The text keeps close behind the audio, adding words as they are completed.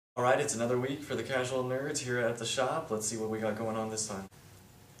Alright, it's another week for the Casual Nerds here at the shop. Let's see what we got going on this time.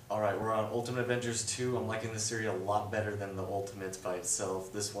 Alright, we're on Ultimate Avengers 2. I'm liking this series a lot better than the Ultimates by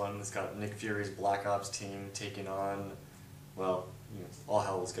itself. This one has got Nick Fury's Black Ops team taking on, well, all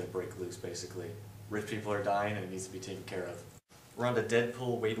hell is going to break loose basically. Rich people are dying and it needs to be taken care of. We're on to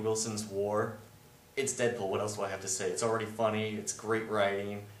Deadpool, Wade Wilson's War. It's Deadpool, what else do I have to say? It's already funny, it's great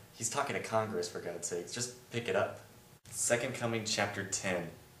writing. He's talking to Congress, for God's sakes. Just pick it up. Second Coming, Chapter 10.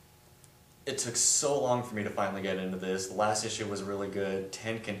 It took so long for me to finally get into this. The last issue was really good.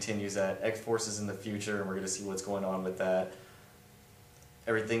 10 continues that. X-Force is in the future, and we're going to see what's going on with that.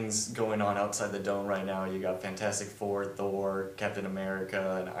 Everything's going on outside the dome right now. You got Fantastic Four, Thor, Captain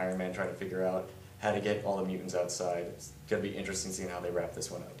America, and Iron Man trying to figure out how to get all the mutants outside. It's going to be interesting seeing how they wrap this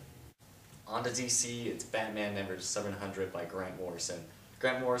one up. On to DC, it's Batman number 700 by Grant Morrison.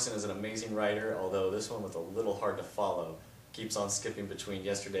 Grant Morrison is an amazing writer, although this one was a little hard to follow. Keeps on skipping between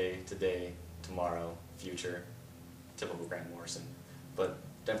yesterday, today, tomorrow, future. Typical Grant Morrison. But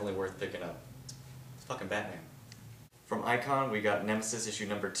definitely worth picking up. It's fucking Batman. From Icon, we got Nemesis issue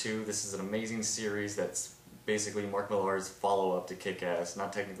number 2. This is an amazing series that's basically Mark Millar's follow-up to Kick-Ass.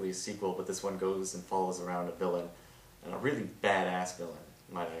 Not technically a sequel, but this one goes and follows around a villain. And a really badass villain,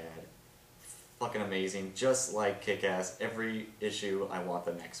 might I add. Fucking amazing. Just like Kick-Ass, every issue, I want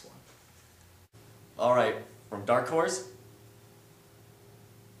the next one. Alright, from Dark Horse,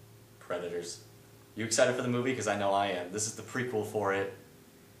 Predators. You excited for the movie? Because I know I am. This is the prequel for it.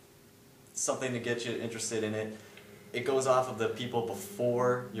 Something to get you interested in it. It goes off of the people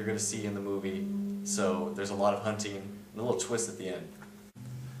before you're going to see in the movie, so there's a lot of hunting and a little twist at the end.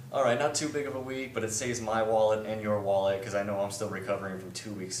 Alright, not too big of a week, but it saves my wallet and your wallet because I know I'm still recovering from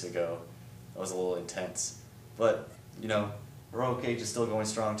 2 weeks ago. That was a little intense. But, you know, Rogue Cage is still going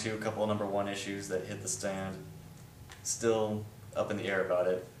strong too. A couple of #1 issues that hit the stand. Still up in the air about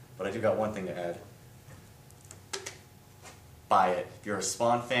it. But I do got one thing to add. Buy it. If you're a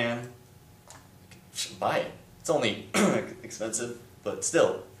Spawn fan, buy it. It's only expensive, but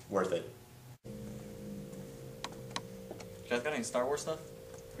still worth it. You guys got any Star Wars stuff?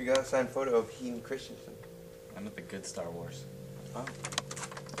 We got a signed photo of Hayden Christensen. I meant the good Star Wars. Oh.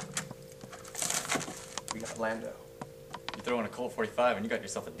 We got Lando. You throw in a Colt 45 and you got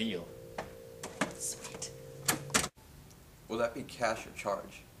yourself a deal. Sweet. Will that be cash or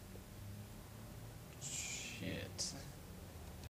charge? Shit.